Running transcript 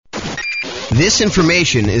This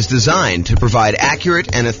information is designed to provide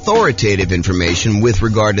accurate and authoritative information with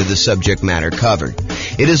regard to the subject matter covered.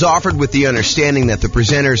 It is offered with the understanding that the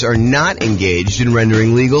presenters are not engaged in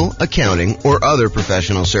rendering legal, accounting, or other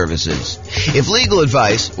professional services. If legal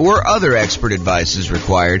advice or other expert advice is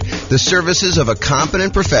required, the services of a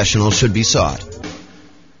competent professional should be sought.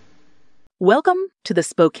 Welcome to the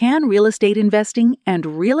Spokane Real Estate Investing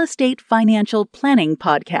and Real Estate Financial Planning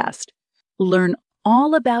Podcast. Learn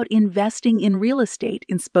all about investing in real estate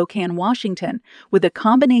in Spokane, Washington, with a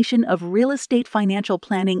combination of real estate financial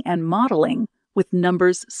planning and modeling with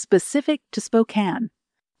numbers specific to Spokane.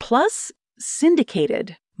 Plus,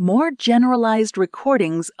 syndicated, more generalized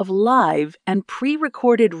recordings of live and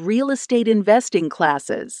pre-recorded real estate investing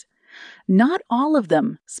classes. Not all of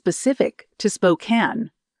them specific to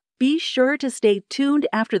Spokane. Be sure to stay tuned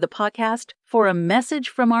after the podcast for a message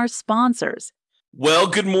from our sponsors. Well,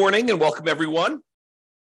 good morning and welcome everyone.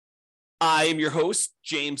 I am your host,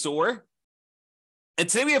 James Orr. And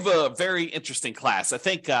today we have a very interesting class. I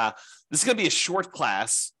think this is going to be a short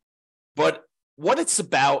class, but what it's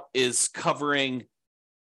about is covering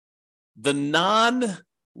the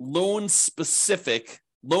non-loan specific,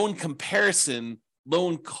 loan comparison,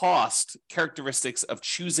 loan cost characteristics of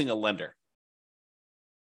choosing a lender.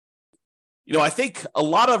 You know, I think a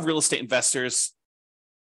lot of real estate investors,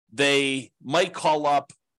 they might call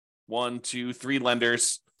up 1, 2, 3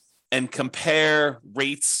 lenders and compare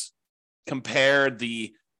rates, compare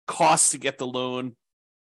the cost to get the loan.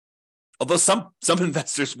 Although some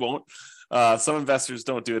investors won't. Some investors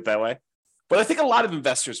don't do it that way. But I think a lot of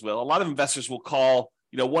investors will. A lot of investors will call,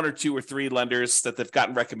 1 or 2 or 3 lenders that they've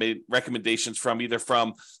gotten recommendations from, either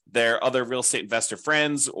from their other real estate investor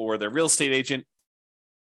friends or their real estate agent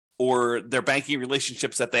or their banking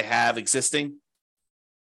relationships that they have existing.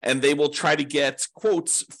 And they will try to get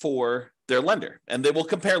quotes for their lender. And they will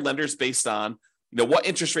compare lenders based on, what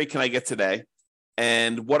interest rate can I get today?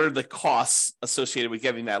 And what are the costs associated with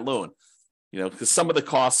getting that loan? Because some of the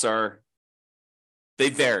costs they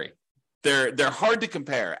vary. They're hard to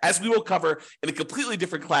compare, as we will cover in a completely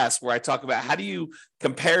different class where I talk about how do you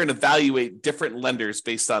compare and evaluate different lenders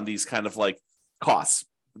based on these kind of like costs.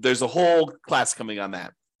 There's a whole class coming on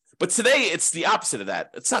that. But today it's the opposite of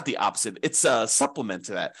that. It's not the opposite. It's a supplement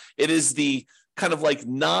to that. It is the kind of like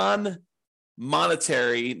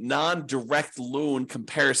non-monetary, non-direct loan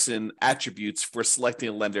comparison attributes for selecting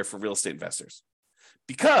a lender for real estate investors.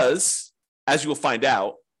 Because, as you will find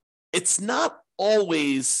out, it's not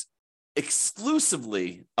always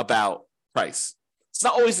exclusively about price. It's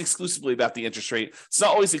not always exclusively about the interest rate. It's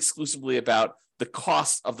not always exclusively about the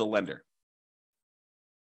cost of the lender.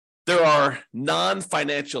 There are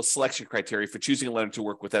non-financial selection criteria for choosing a lender to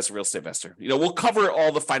work with as a real estate investor. We'll cover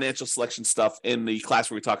all the financial selection stuff in the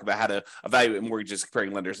class where we talk about how to evaluate mortgages,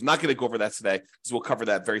 comparing lenders. I'm not going to go over that today because we'll cover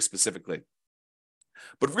that very specifically.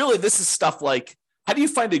 But really, this is stuff like, how do you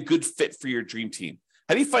find a good fit for your dream team?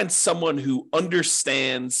 How do you find someone who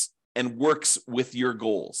understands and works with your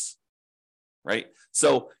goals, right?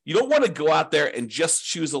 So you don't want to go out there and just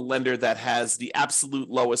choose a lender that has the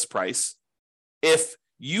absolute lowest price. If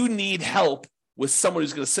you need help with someone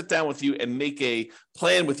who's going to sit down with you and make a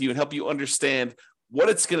plan with you and help you understand what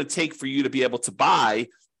it's going to take for you to be able to buy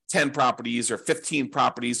 10 properties or 15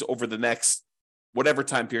 properties over the next whatever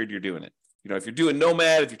time period you're doing it. If you're doing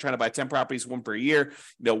Nomad, if you're trying to buy 10 properties, 1 per year,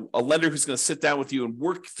 a lender who's going to sit down with you and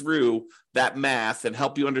work through that math and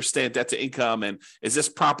help you understand debt to income. And is this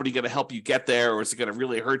property going to help you get there, or is it going to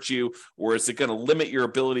really hurt you? Or is it going to limit your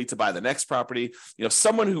ability to buy the next property?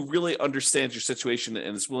 Someone who really understands your situation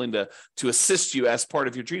and is willing to assist you as part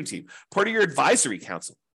of your dream team, part of your advisory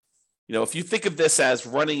council. If you think of this as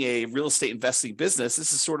running a real estate investing business,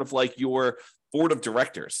 this is sort of like your board of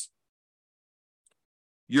directors.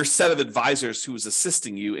 Your set of advisors who is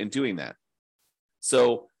assisting you in doing that.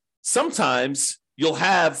 So sometimes you'll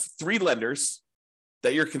have 3 lenders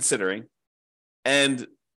that you're considering, and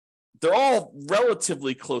they're all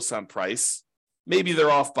relatively close on price. Maybe they're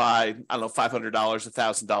off by, $500,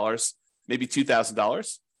 $1,000, maybe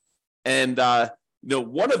 $2,000. And,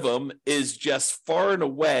 one of them is just far and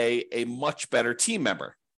away a much better team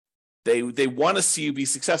member. They want to see you be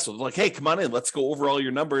successful. They're like, hey, come on in. Let's go over all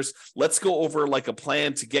your numbers. Let's go over like a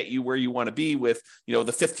plan to get you where you want to be with,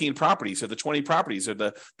 the 15 properties or the 20 properties or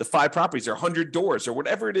the 5 properties or 100 doors or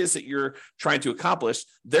whatever it is that you're trying to accomplish.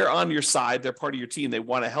 They're on your side. They're part of your team. They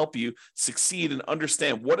want to help you succeed and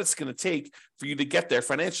understand what it's going to take for you to get there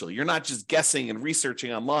financially. You're not just guessing and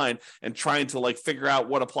researching online and trying to figure out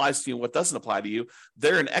what applies to you and what doesn't apply to you.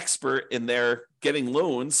 They're an expert in their getting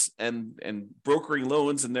loans and brokering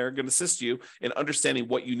loans, and they're going to assist you in understanding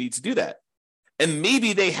what you need to do that. And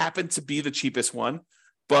maybe they happen to be the cheapest one,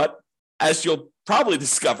 but as you'll probably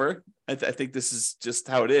discover, I think this is just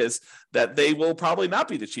how it is, that they will probably not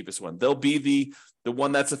be the cheapest one. They'll be the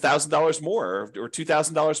one that's $1,000 more or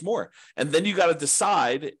 $2,000 more. And then you got to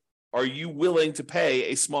decide, are you willing to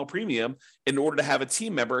pay a small premium in order to have a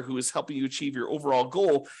team member who is helping you achieve your overall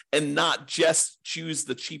goal and not just choose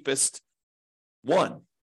the cheapest one?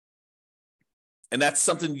 And that's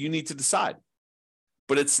something you need to decide.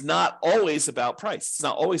 But it's not always about price. It's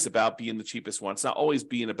not always about being the cheapest one. It's not always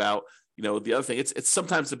being about, the other thing. It's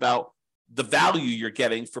sometimes about the value you're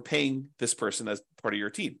getting for paying this person as part of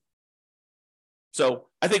your team. So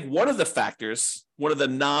I think one of the factors, one of the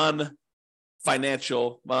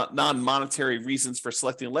non-financial, non-monetary reasons for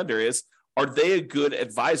selecting a lender is, are they a good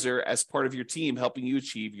advisor as part of your team helping you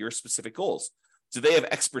achieve your specific goals? Do they have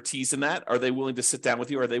expertise in that? Are they willing to sit down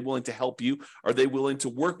with you? Are they willing to help you? Are they willing to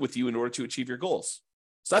work with you in order to achieve your goals?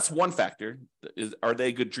 So that's one factor. Are they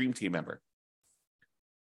a good dream team member?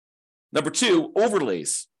 Number two,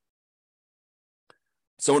 overlays.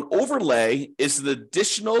 So an overlay is an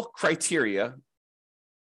additional criteria,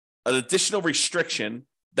 an additional restriction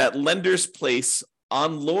that lenders place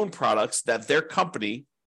on loan products that their company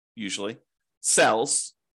usually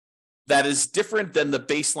sells that is different than the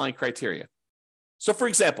baseline criteria. So for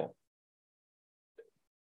example,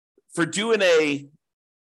 for doing a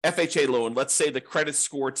FHA loan, let's say the credit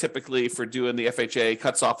score typically for doing the FHA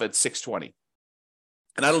cuts off at 620.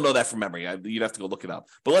 And I don't know that from memory. You'd have to go look it up.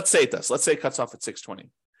 But let's say it does. Let's say it cuts off at 620.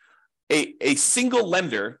 A single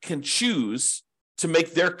lender can choose to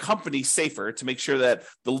make their company safer, to make sure that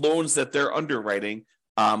the loans that they're underwriting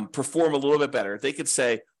perform a little bit better. They could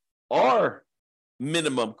say, our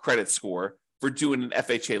minimum credit score for doing an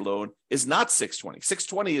FHA loan is not 620.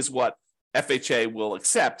 620 is what FHA will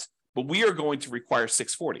accept, but we are going to require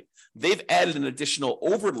 640. They've added an additional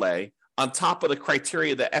overlay on top of the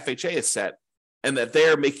criteria that FHA has set, and that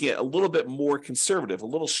they're making it a little bit more conservative, a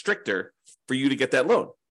little stricter for you to get that loan.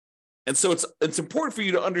 And so it's important for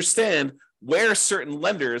you to understand where certain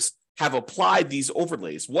lenders have applied these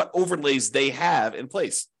overlays, what overlays they have in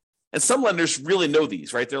place. And some lenders really know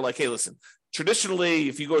these, right? They're like, hey, listen, traditionally,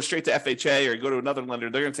 if you go straight to FHA or you go to another lender,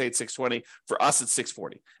 they're going to say it's 620. For us, it's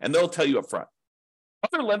 640. And they'll tell you up front.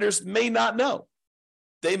 Other lenders may not know.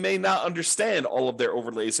 They may not understand all of their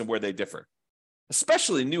overlays and where they differ,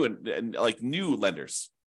 especially new lenders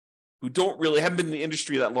who haven't been in the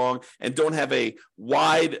industry that long and don't have a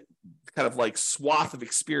wide kind of like swath of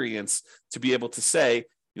experience to be able to say,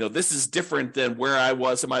 this is different than where I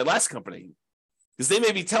was in my last company. Because they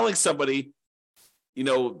may be telling somebody,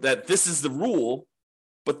 that this is the rule,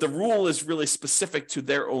 but the rule is really specific to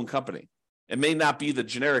their own company. It may not be the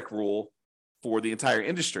generic rule for the entire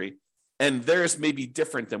industry, and theirs may be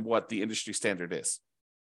different than what the industry standard is.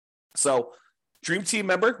 So dream team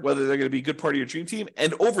member, whether they're going to be a good part of your dream team,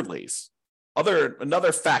 and overlays.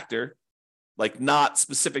 Another factor, like not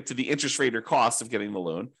specific to the interest rate or cost of getting the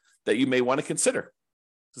loan, that you may want to consider.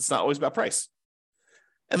 It's not always about price.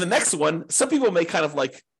 And the next one, some people may kind of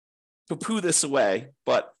like poo-poo this away,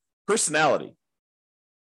 but personality.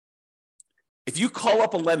 If you call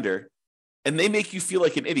up a lender and they make you feel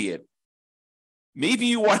like an idiot, maybe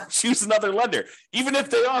you want to choose another lender, even if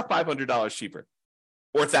they are $500 cheaper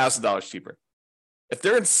or $1,000 cheaper. If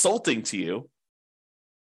they're insulting to you,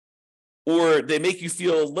 or they make you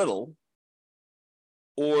feel little,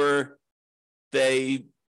 or they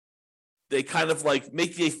kind of like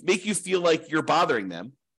make you feel like you're bothering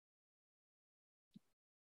them,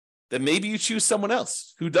 then maybe you choose someone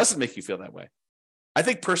else who doesn't make you feel that way. I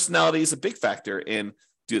think personality is a big factor in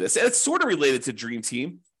do this. And it's sort of related to Dream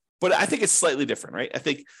Team, but I think it's slightly different, right? I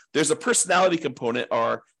think there's a personality component,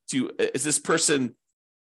 is this going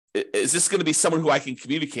to be someone who I can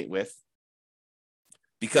communicate with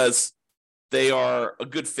because they are a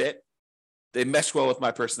good fit, they mesh well with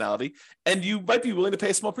my personality, and you might be willing to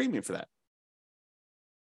pay a small premium for that.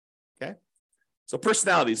 Okay? So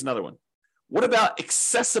personality is another one. What about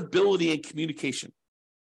accessibility and communication?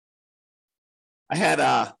 I had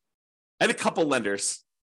a couple lenders.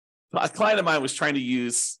 A client of mine was trying to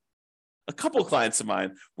use, a couple clients of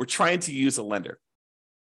mine were trying to use a lender.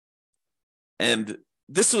 And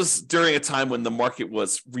this was during a time when the market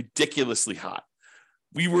was ridiculously hot.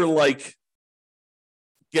 We were like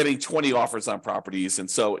getting 20 offers on properties.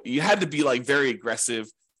 And so you had to be like very aggressive.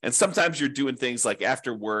 And sometimes you're doing things like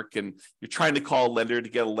after work and you're trying to call a lender to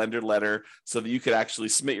get a lender letter so that you could actually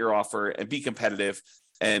submit your offer and be competitive.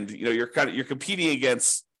 And you're competing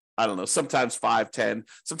against, I don't know, sometimes 5, 10,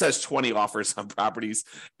 sometimes 20 offers on properties.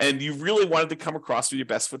 And you really wanted to come across with your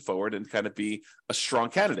best foot forward and kind of be a strong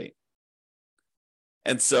candidate.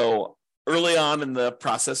 And so early on in the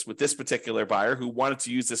process with this particular buyer who wanted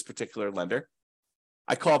to use this particular lender,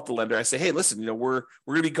 I call up the lender. I say, hey, listen, we're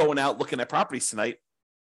going to be going out looking at properties tonight.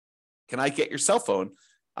 Can I get your cell phone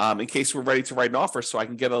in case we're ready to write an offer so I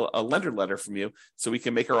can get a lender letter from you so we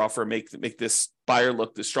can make our offer, make this buyer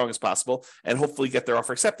look as strong as possible and hopefully get their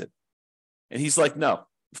offer accepted? And he's like, no,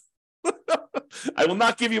 I will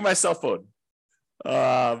not give you my cell phone.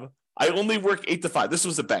 I only work 8 to 5. This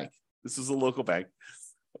was a bank. This was a local bank.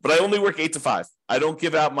 But I only work 8 to 5. I don't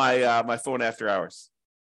give out my phone after hours.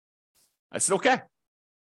 I said, okay.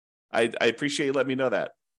 I appreciate you letting me know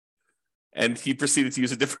that. And he proceeded to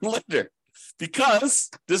use a different lender because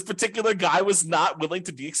this particular guy was not willing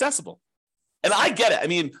to be accessible. And I get it. I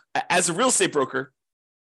mean, as a real estate broker,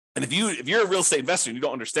 and if you're a real estate investor and you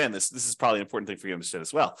don't understand this is probably an important thing for you to understand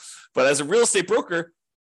as well. But as a real estate broker,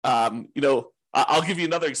 I'll give you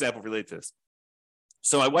another example related to this.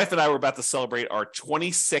 So my wife and I were about to celebrate our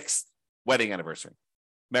 26th wedding anniversary.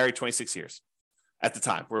 Married 26 years at the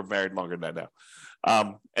time. We're married longer than that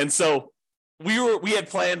now. And so we had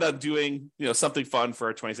planned on doing, something fun for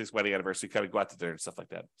our 26th wedding anniversary, kind of go out to dinner and stuff like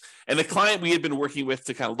that. And the client we had been working with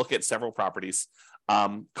to kind of look at several properties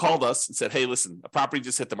called us and said, hey, listen, a property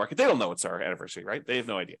just hit the market. They don't know it's our anniversary, right? They have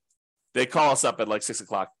no idea. They call us up at like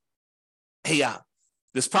 6:00. Hey,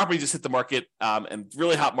 this property just hit the market and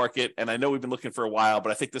really hot market. And I know we've been looking for a while,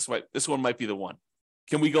 but I think this one might be the one.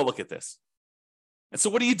 Can we go look at this? And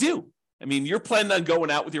so what do you do? I mean, you're planning on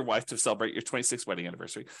going out with your wife to celebrate your 26th wedding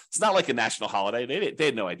anniversary. It's not like a national holiday. They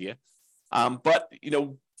had no idea. But,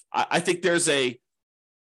 I think there's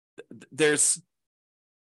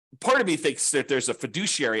part of me thinks that there's a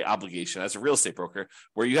fiduciary obligation as a real estate broker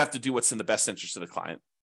where you have to do what's in the best interest of the client.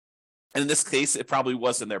 And in this case, it probably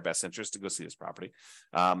was in their best interest to go see this property.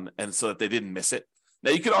 And so that they didn't miss it. Now,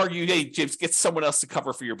 you could argue, hey, James, get someone else to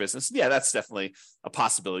cover for your business. Yeah, that's definitely a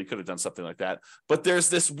possibility. You could have done something like that. But there's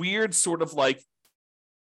this weird sort of like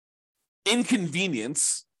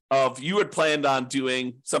inconvenience of you had planned on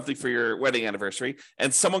doing something for your wedding anniversary,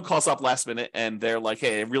 and someone calls up last minute and they're like,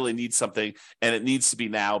 hey, I really need something, and it needs to be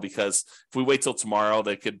now because if we wait till tomorrow,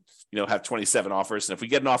 they could have 27 offers. And if we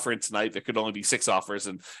get an offer in tonight, there could only be 6 offers.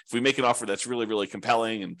 And if we make an offer that's really, really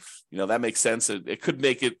compelling and, that makes sense, it could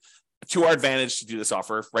make it to our advantage to do this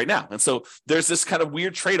offer right now. And so there's this kind of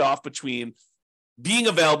weird trade-off between being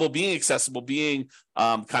available, being accessible, being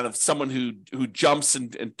kind of someone who jumps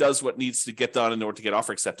and does what needs to get done in order to get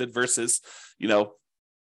offer accepted versus, nope,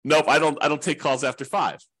 I don't take calls after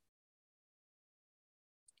 5.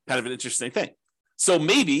 Kind of an interesting thing. So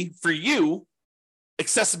maybe for you,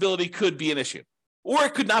 accessibility could be an issue, or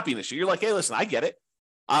it could not be an issue. You're like, hey, listen, I get it.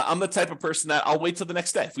 I'm the type of person that I'll wait till the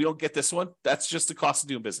next day. If we don't get this one, that's just the cost of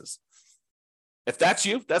doing business. If that's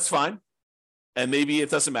you, that's fine. And maybe it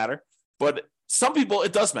doesn't matter. But some people,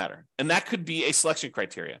 it does matter. And that could be a selection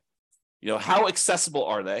criteria. How accessible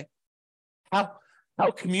are they? How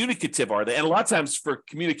communicative are they? And a lot of times for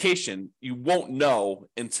communication, you won't know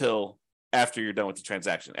until after you're done with the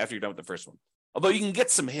transaction, after you're done with the first one. Although you can get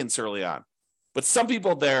some hints early on. But some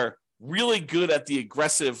people, they're really good at the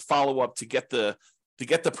aggressive follow-up to get the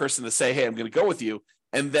person to say, hey, I'm going to go with you.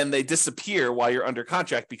 And then they disappear while you're under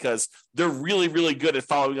contract because they're really, really good at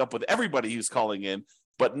following up with everybody who's calling in,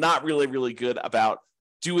 but not really, really good about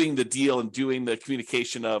doing the deal and doing the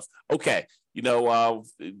communication of, okay,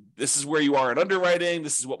 this is where you are in underwriting.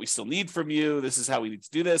 This is what we still need from you. This is how we need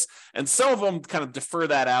to do this. And some of them kind of refer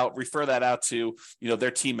that out to,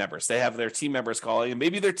 their team members. They have their team members calling, and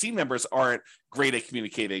maybe their team members aren't great at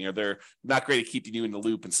communicating, or they're not great at keeping you in the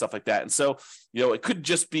loop and stuff like that. And so, it could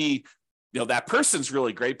just be, that person's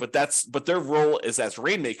really great, but their role is as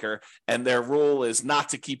rainmaker, and their role is not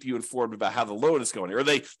to keep you informed about how the loan is going, or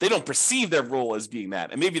they don't perceive their role as being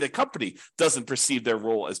that. And maybe the company doesn't perceive their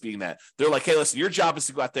role as being that. They're like, hey, listen, your job is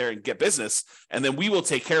to go out there and get business, and then we will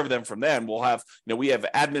take care of them from them. We'll have, we have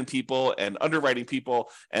admin people and underwriting people,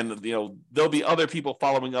 and, there'll be other people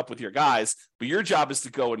following up with your guys, but your job is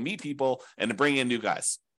to go and meet people and to bring in new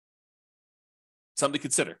guys. Something to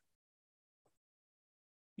consider.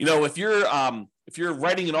 If you're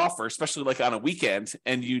writing an offer, especially like on a weekend,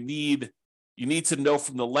 and you need to know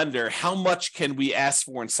from the lender how much can we ask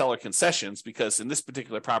for in seller concessions, because in this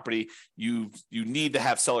particular property, you need to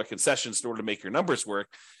have seller concessions in order to make your numbers work,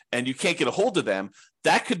 and you can't get a hold of them,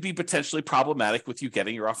 that could be potentially problematic with you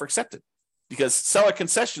getting your offer accepted, because seller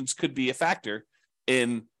concessions could be a factor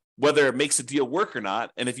in whether it makes a deal work or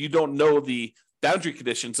not. And if you don't know the boundary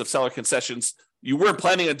conditions of seller concessions, you weren't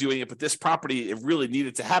planning on doing it, but this property, it really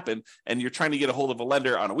needed to happen, and you're trying to get a hold of a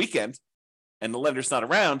lender on a weekend, and the lender's not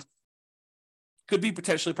around, could be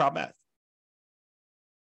potentially problematic.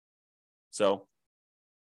 So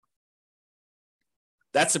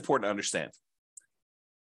That's important to understand.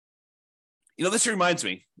 This reminds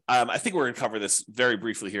me, I think we're going to cover this very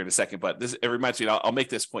briefly here in a second, but it reminds me, I'll make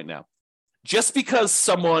this point now. Just because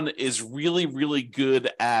someone is really, really good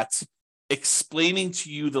at explaining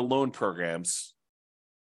to you the loan programs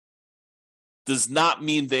does not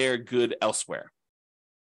mean they're good elsewhere.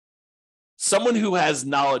 Someone who has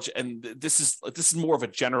knowledge, and this is more of a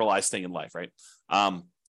generalized thing in life, right? I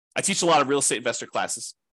teach a lot of real estate investor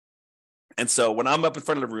classes. And so when I'm up in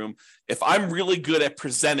front of the room, if I'm really good at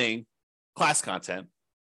presenting class content,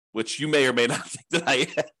 which you may or may not think that I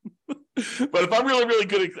am, but if I'm really, really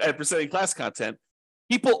good at presenting class content,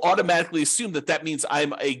 people automatically assume that means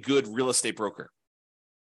I'm a good real estate broker,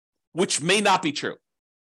 which may not be true.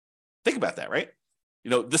 Think about that, right?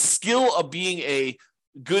 The skill of being a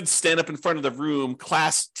good stand up in front of the room,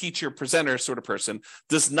 class teacher, presenter sort of person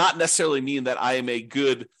does not necessarily mean that I am a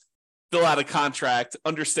good fill out a contract,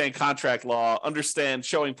 understand contract law, understand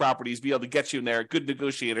showing properties, be able to get you in there, good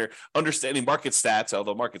negotiator, understanding market stats,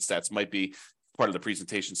 although market stats might be part of the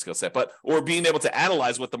presentation skill set, or being able to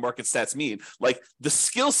analyze what the market stats mean. Like the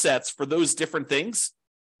skill sets for those different things,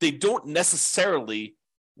 they don't necessarily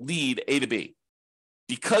lead A to B.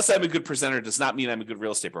 Because I'm a good presenter does not mean I'm a good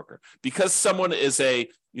real estate broker. Because someone is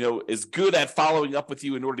is good at following up with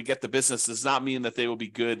you in order to get the business does not mean that they will be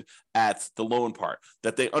good at the loan part,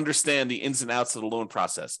 that they understand the ins and outs of the loan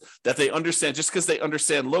process, that they understand, just because they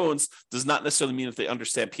understand loans does not necessarily mean that they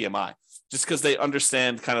understand PMI. Just because they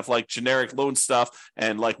understand kind of like generic loan stuff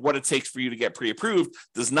and like what it takes for you to get pre-approved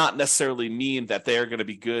does not necessarily mean that they are going to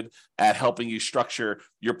be good at helping you structure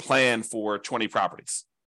your plan for 20 properties.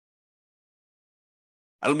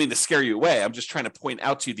 I don't mean to scare you away. I'm just trying to point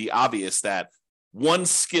out to you the obvious that one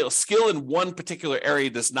skill in one particular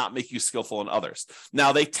area does not make you skillful in others.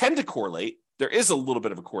 Now, they tend to correlate. There is a little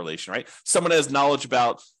bit of a correlation, right? Someone has knowledge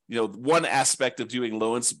about, one aspect of doing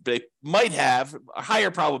loans, they might have a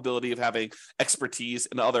higher probability of having expertise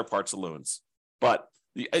in other parts of loans. But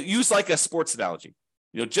use like a sports analogy.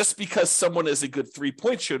 Just because someone is a good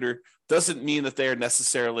three-point shooter doesn't mean that they are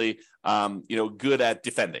necessarily, good at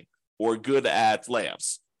defending or good at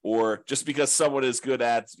layups, or just because someone is good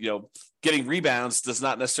at, getting rebounds does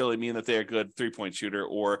not necessarily mean that they're a good three-point shooter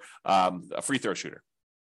or a free throw shooter,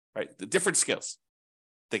 right? The different skills.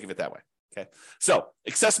 Think of it that way, okay? So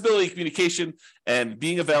accessibility, communication, and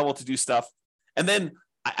being available to do stuff. And then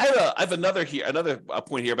I have another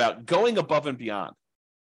point here about going above and beyond.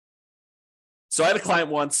 So I had a client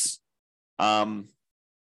once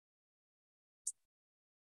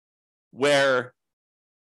where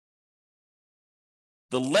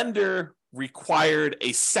the lender required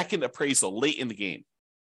a second appraisal late in the game.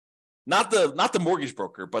 Not the mortgage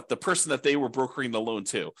broker, but the person that they were brokering the loan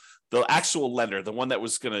to, the actual lender, the one that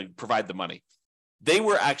was going to provide the money. They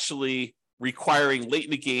were actually requiring late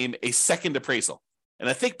in the game a second appraisal. And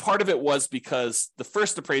I think part of it was because the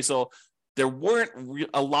first appraisal, there weren't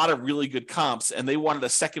a lot of really good comps, and they wanted a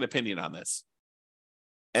second opinion on this.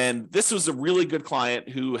 And this was a really good client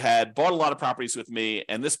who had bought a lot of properties with me,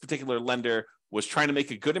 and this particular lender was trying to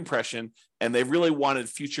make a good impression, and they really wanted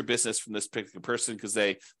future business from this particular person because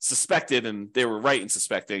they suspected, and they were right in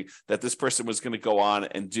suspecting, that this person was going to go on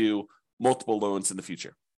and do multiple loans in the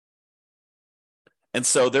future. And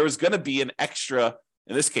so there was going to be an extra,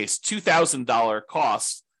 in this case, $2,000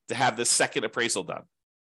 cost to have this second appraisal done.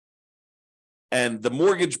 And the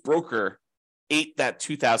mortgage broker ate that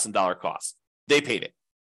 $2,000 cost. They paid it.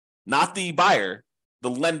 Not the buyer, the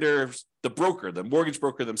lender, the broker, the mortgage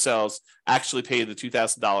broker themselves actually paid the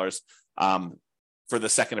 $2,000 for the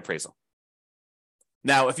second appraisal.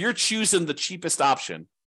 Now, if you're choosing the cheapest option,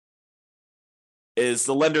 is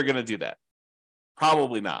the lender going to do that?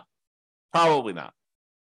 Probably not. Probably not.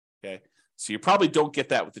 Okay. So you probably don't get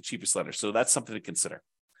that with the cheapest lender. So that's something to consider.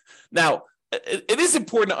 Now, it is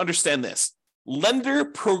important to understand this. Lender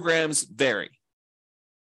programs vary.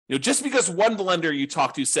 Just because one lender you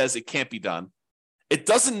talk to says it can't be done, it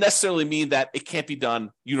doesn't necessarily mean that it can't be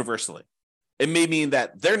done universally. It may mean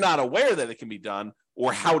that they're not aware that it can be done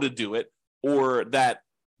or how to do it, or that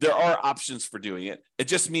there are options for doing it. It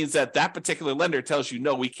just means that that particular lender tells you,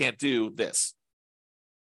 no, we can't do this.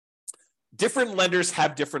 Different lenders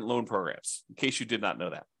have different loan programs, in case you did not know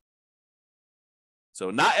that. So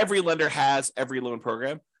not every lender has every loan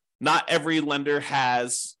program. Not every lender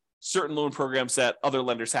has certain loan programs that other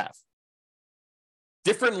lenders have.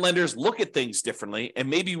 Different lenders look at things differently and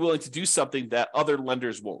may be willing to do something that other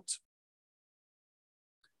lenders won't.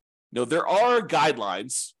 There are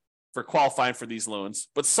guidelines for qualifying for these loans,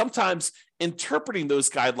 but sometimes interpreting those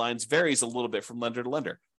guidelines varies a little bit from lender to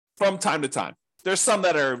lender from time to time. There's some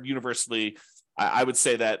that are universally I would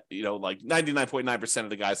say that, like 99.9% of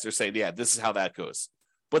the guys, they're saying, yeah, this is how that goes.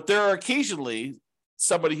 But there are occasionally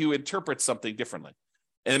somebody who interprets something differently.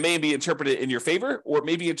 And it may be interpreted in your favor, or it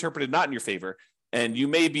may be interpreted not in your favor. And you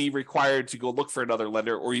may be required to go look for another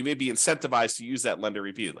lender, or you may be incentivized to use that lender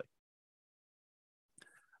repeatedly.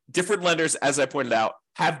 Different lenders, as I pointed out,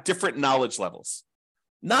 have different knowledge levels.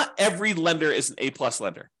 Not every lender is an A+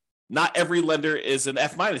 lender. Not every lender is an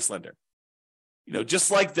F- lender.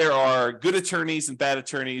 Just like there are good attorneys and bad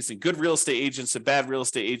attorneys, and good real estate agents and bad real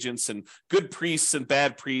estate agents, and good priests and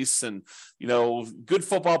bad priests, and good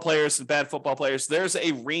football players and bad football players, there's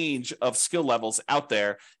a range of skill levels out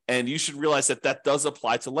there, and you should realize that that does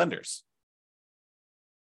apply to lenders.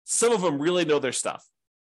 Some of them really know their stuff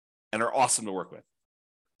and are awesome to work with.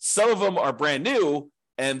 Some of them are brand new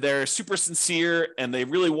and they're super sincere and they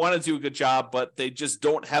really want to do a good job, but they just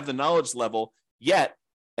don't have the knowledge level yet.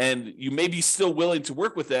 And you may be still willing to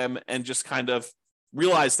work with them and just kind of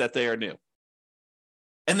realize that they are new.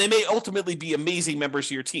 And they may ultimately be amazing members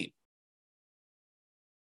of your team.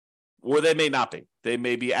 Or they may not be. They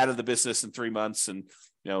may be out of the business in 3 months, and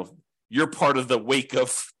you're part of the wake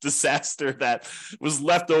of disaster that was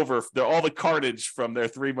left over, all the carnage from their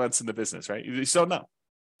 3 months in the business, right? You just don't know.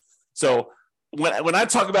 So when I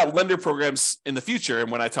talk about lender programs in the future, and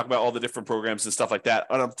when I talk about all the different programs and stuff like that,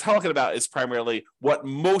 what I'm talking about is primarily what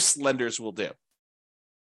most lenders will do.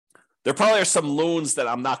 There probably are some loans that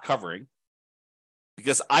I'm not covering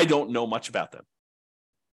because I don't know much about them.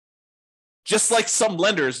 Just like some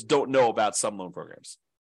lenders don't know about some loan programs.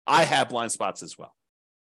 I have blind spots as well.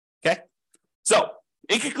 Okay? So,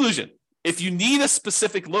 in conclusion, if you need a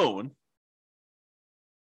specific loan,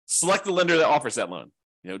 select the lender that offers that loan.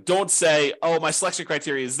 Don't say, oh, my selection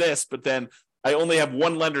criteria is this, but then I only have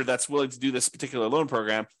one lender that's willing to do this particular loan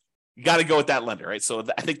program. You got to go with that lender, right? So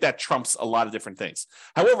I think that trumps a lot of different things.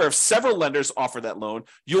 However, if several lenders offer that loan,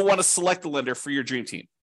 you'll want to select the lender for your dream team.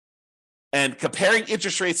 And comparing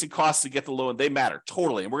interest rates and costs to get the loan, they matter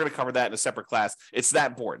totally. And we're going to cover that in a separate class. It's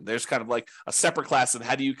that important. There's kind of like a separate class of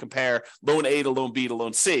how do you compare loan A to loan B to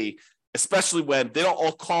loan C, especially when they don't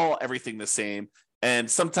all call everything the same. And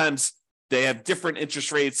sometimes they have different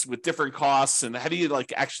interest rates with different costs. And how do you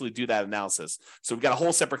actually do that analysis? So we've got a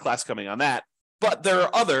whole separate class coming on that. But there are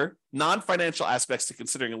other non-financial aspects to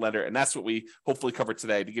considering a lender, and that's what we hopefully covered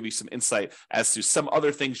today to give you some insight as to some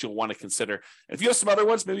other things you'll want to consider. And if you have some other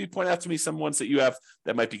ones, maybe point out to me some ones that you have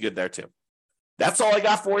that might be good there too. That's all I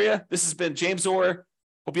got for you. This has been James Orr.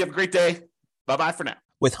 Hope you have a great day. Bye-bye for now.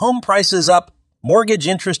 With home prices up, mortgage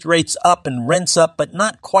interest rates up, and rents up, but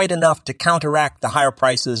not quite enough to counteract the higher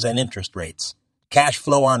prices and interest rates. Cash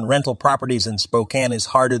flow on rental properties in Spokane is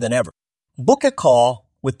harder than ever. Book a call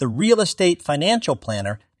with the Real Estate Financial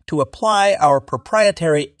Planner to apply our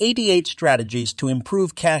proprietary 88 strategies to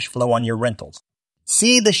improve cash flow on your rentals.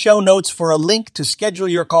 See the show notes for a link to schedule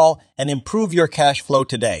your call and improve your cash flow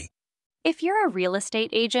today. If you're a real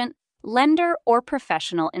estate agent, lender, or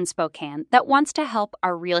professional in Spokane that wants to help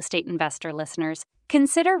our real estate investor listeners,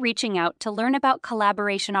 consider reaching out to learn about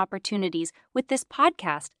collaboration opportunities with this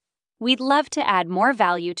podcast. We'd love to add more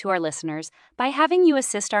value to our listeners by having you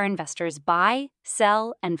assist our investors buy,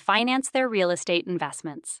 sell, and finance their real estate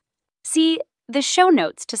investments. See the show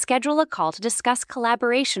notes to schedule a call to discuss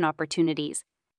collaboration opportunities.